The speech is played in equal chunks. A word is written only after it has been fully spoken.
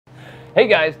Hey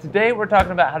guys, today we're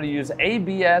talking about how to use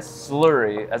ABS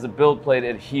Slurry as a build plate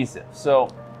adhesive. So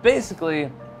basically,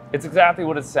 it's exactly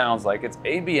what it sounds like. It's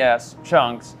ABS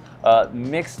chunks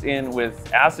mixed in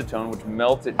with acetone, which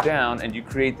melts it down, and you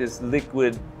create this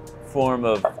liquid form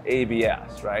of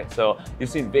ABS, right? So you've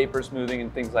seen vapor smoothing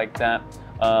and things like that.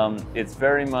 It's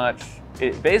very much,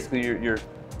 basically you're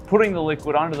putting the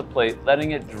liquid onto the plate,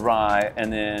 letting it dry,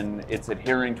 and then it's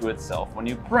adhering to itself when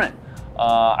you print.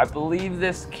 I believe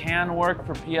this can work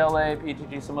for PLA,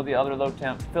 PETG, some of the other low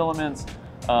temp filaments,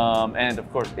 and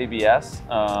of course ABS.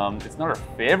 It's not our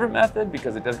favorite method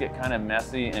because it does get kind of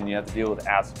messy and you have to deal with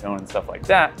acetone and stuff like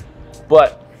that,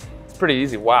 but it's pretty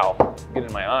easy. Wow, get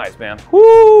in my eyes, man.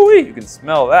 Woo-wee, you can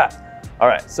smell that. All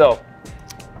right, so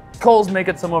Cole's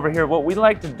making some over here. What we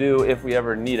like to do if we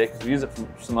ever need it, because we use it for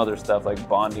some other stuff like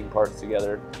bonding parts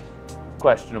together,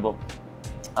 questionable.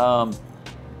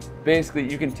 Basically,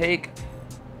 you can take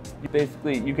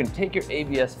your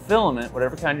ABS filament,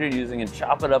 whatever kind you're using, and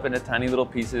chop it up into tiny little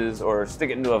pieces, or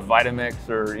stick it into a Vitamix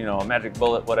or a magic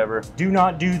bullet, whatever. Do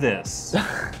not do this.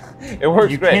 It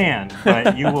works great. You can,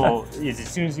 but you will, as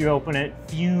soon as you open it,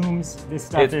 fumes. This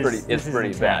stuff it's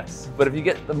pretty bad. But if you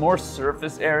get the more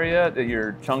surface area that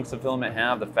your chunks of filament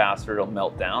have, the faster it'll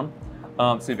melt down.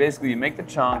 So basically you make the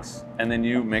chunks and then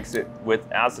you mix it with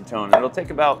acetone. And it'll take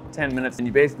about 10 minutes and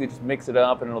you basically just mix it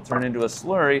up and it'll turn into a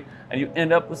slurry and you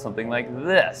end up with something like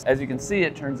this. As you can see,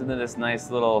 it turns into this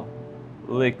nice little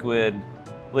liquid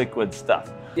stuff.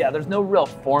 Yeah, there's no real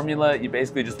formula. You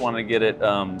basically just want to get it,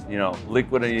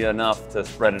 liquidy enough to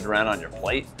spread it around on your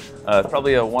plate. It's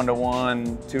probably a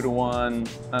 1-to-1,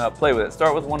 2-to-1. Play with it.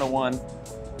 Start with 1-to-1.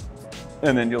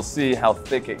 And then you'll see how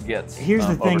thick it gets. Here's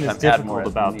the thing that's difficult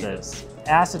about this.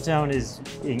 Acetone is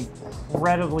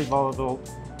incredibly volatile,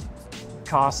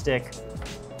 caustic,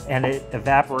 and it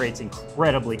evaporates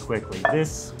incredibly quickly.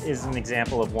 This is an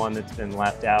example of one that's been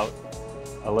left out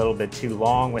a little bit too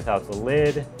long without the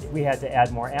lid. We had to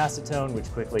add more acetone, which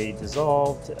quickly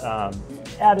dissolved.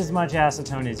 Add as much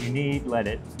acetone as you need, let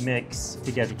it mix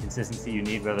to get the consistency you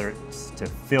need, whether it's to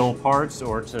fill parts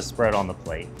or to spread on the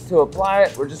plate. To apply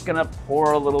it, we're just gonna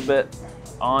pour a little bit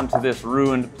onto this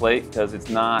ruined plate because it's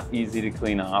not easy to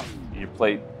clean off your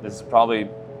plate. This is probably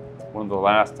one of the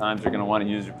last times you're gonna wanna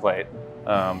use your plate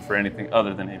for anything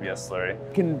other than ABS Slurry.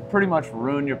 It can pretty much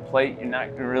ruin your plate. You're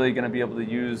not really going to be able to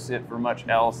use it for much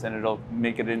else, and it'll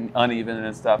make it uneven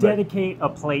and stuff. Dedicate a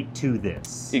plate to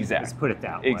this. Exactly. Let's put it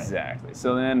that way. Exactly.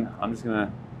 So then I'm just going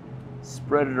to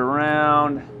spread it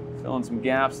around, fill in some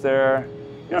gaps there.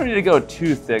 You don't need to go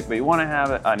too thick, but you want to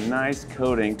have a nice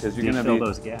coating because you're going to fill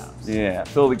those gaps. Yeah,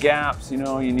 fill the gaps. You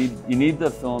need the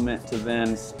filament to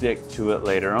then stick to it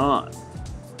later on.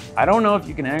 I don't know if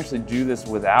you can actually do this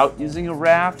without using a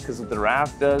raft, because what the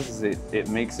raft does is it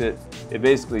makes it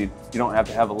basically, you don't have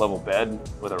to have a level bed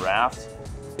with a raft.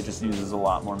 It just uses a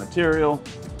lot more material.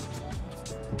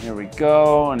 Here we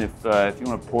go. And if you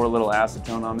want to pour a little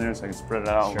acetone on there so I can spread it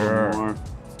out a little more,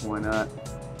 why not?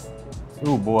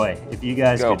 Oh boy, if you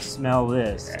guys could smell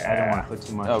this, I don't want to put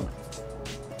too much. Oh.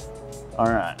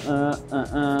 All right.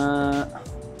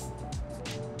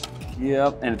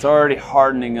 Yep, and it's already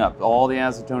hardening up. All the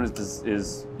acetone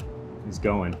is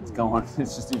going. It's going.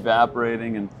 It's just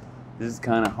evaporating, and this is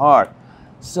kind of hard.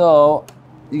 So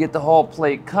you get the whole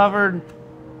plate covered.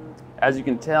 As you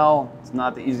can tell, it's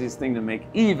not the easiest thing to make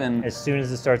even. As soon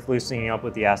as it starts loosening up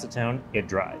with the acetone, it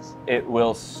dries. It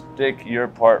will stick your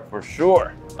part for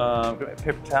sure. Got a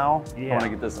paper towel. Yeah. I want to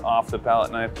get this off the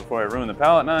palette knife before I ruin the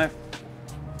palette knife.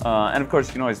 And of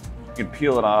course, you can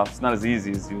peel it off. It's not as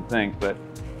easy as you would think, but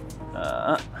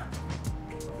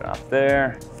off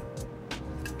there.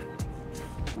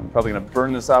 I'm probably gonna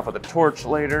burn this off with a torch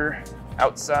later,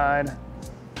 outside.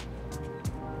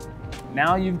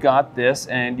 Now you've got this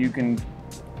and you can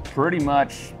pretty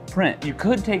much print. You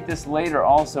could take this later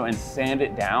also and sand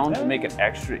it down to make it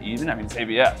extra even. I mean, it's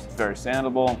ABS, it's very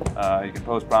sandable. You can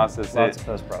post-process it. Lots of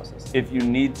post-process. If you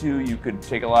need to, you could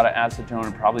take a lot of acetone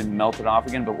and probably melt it off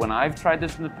again. But when I've tried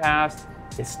this in the past,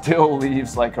 it still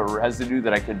leaves like a residue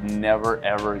that I could never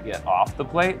ever get off the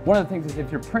plate. One of the things is if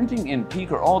you're printing in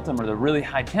PEEK or Ultim or the really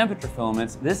high temperature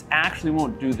filaments, this actually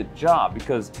won't do the job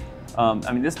because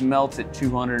I mean, this melts at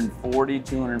 240,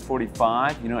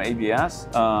 245, ABS,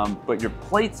 but your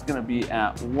plate's gonna be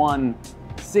at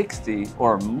 160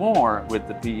 or more with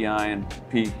the PEI and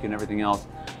PEEK and everything else.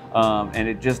 And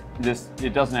it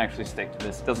doesn't actually stick to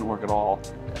this. It doesn't work at all.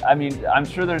 I mean, I'm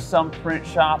sure there's some print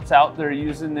shops out there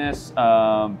using this,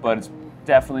 but it's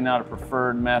definitely not a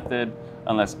preferred method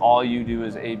unless all you do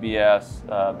is ABS,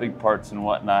 big parts and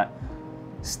whatnot.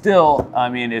 Still, I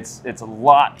mean, it's a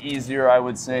lot easier, I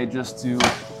would say, just to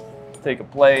just take a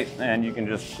plate and you can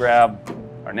just grab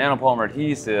our nanopolymer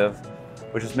adhesive,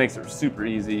 which just makes it super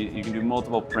easy. You can do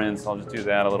multiple prints. I'll just do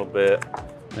that a little bit.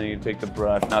 Then you can take the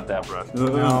brush, not that brush.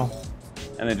 No.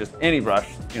 And then just any brush,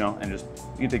 you know, and just,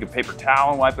 you can take a paper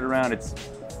towel and wipe it around. It's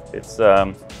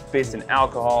based in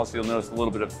alcohol, so you'll notice a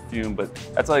little bit of fume, but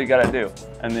that's all you gotta do.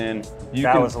 And then you can print.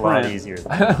 That was a lot easier.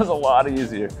 That was a lot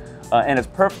easier. And it's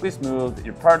perfectly smooth.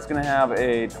 Your part's gonna have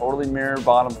a totally mirror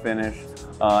bottom finish,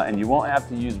 and you won't have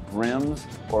to use brims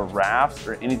or rafts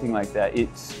or anything like that.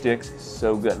 It sticks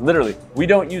so good. Literally, we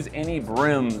don't use any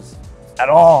brims at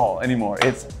all anymore.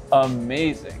 It's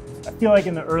amazing. I feel like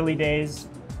in the early days,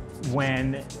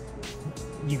 when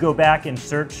you go back and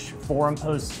search forum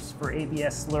posts for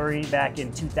ABS Slurry back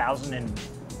in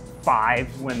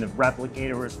 2005, when the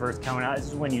replicator was first coming out, this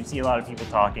is when you see a lot of people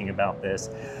talking about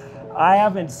this. I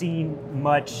haven't seen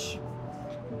much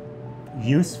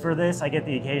use for this. I get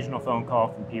the occasional phone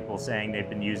call from people saying they've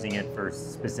been using it for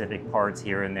specific parts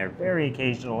here and there, very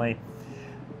occasionally.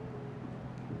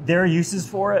 There are uses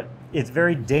for it. It's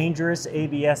very dangerous.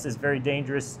 ABS is very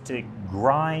dangerous to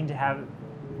grind.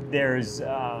 There's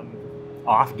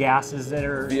off gases that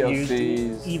are VOCs,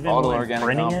 used even when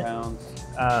printing compounds.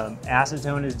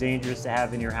 Acetone is dangerous to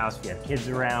have in your house if you have kids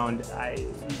around.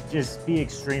 Just be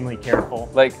extremely careful.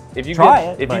 Like if you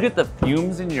get the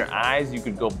fumes in your eyes, you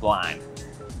could go blind.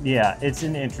 Yeah, it's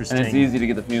an interesting. And it's easy to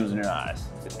get the fumes in your eyes.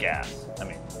 It's gas. I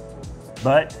mean,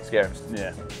 but scares.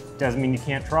 Yeah. Doesn't mean you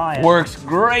can't try it. Works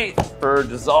great for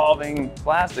dissolving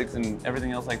plastics and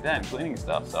everything else like that, and cleaning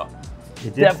stuff. So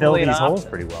it did fill these holes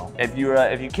pretty well. If you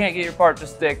can't get your part to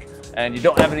stick and you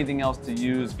don't have anything else to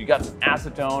use, if you got some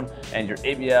acetone and your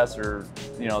ABS, or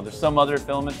there's some other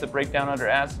filaments that break down under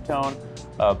acetone,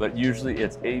 but usually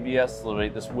it's ABS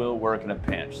Slurry. This will work in a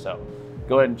pinch. So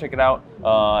go ahead and check it out.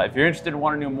 If you're interested and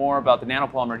want to know more about the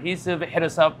nanopolymer adhesive, hit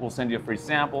us up. We'll send you a free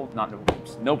sample.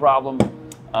 No problem.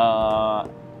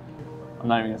 I'm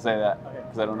not even gonna say that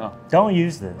because I don't know. Don't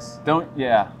use this.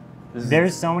 Yeah.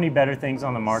 There's so many better things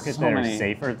on the market that are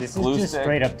safer. This is just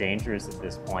straight up dangerous at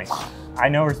this point. I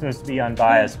know we're supposed to be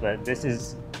unbiased, but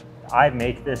I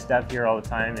make this stuff here all the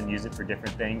time and use it for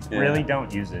different things. Yeah. Really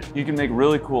don't use it. You can make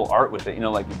really cool art with it,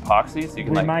 like epoxy, so you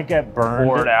can might get burned.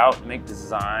 Pour it out, make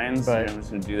designs. But I'm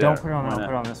just gonna do that. Don't put it on that, put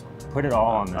it on this one. Put it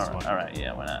all on this one. All right,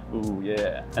 yeah, why not? Ooh,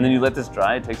 yeah. And then you let this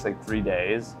dry, it takes like 3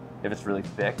 days. If it's really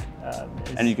thick,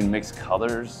 and you can mix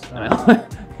colors.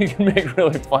 You can make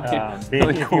really funny,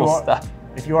 really cool stuff.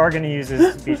 If you are going to use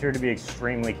this, be sure to be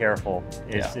extremely careful.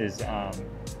 This is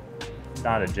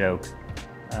not a joke.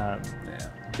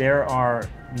 There are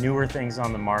newer things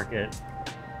on the market.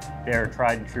 They're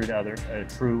tried and true to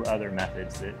other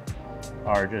methods that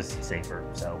are just safer.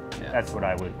 So that's what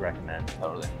I would recommend.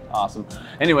 Totally. Awesome.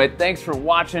 Anyway, thanks for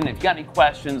watching. If you got any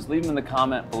questions, leave them in the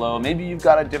comment below. Maybe you've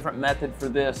got a different method for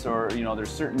this, or there's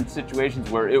certain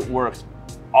situations where it works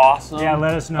awesome. Yeah,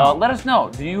 let us know. Let us know.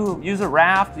 Do you use a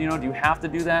raft? Do you have to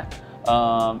do that?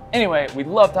 Anyway, we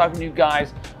love talking to you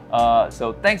guys.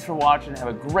 So thanks for watching. Have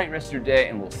a great rest of your day,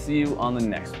 and we'll see you on the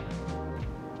next one.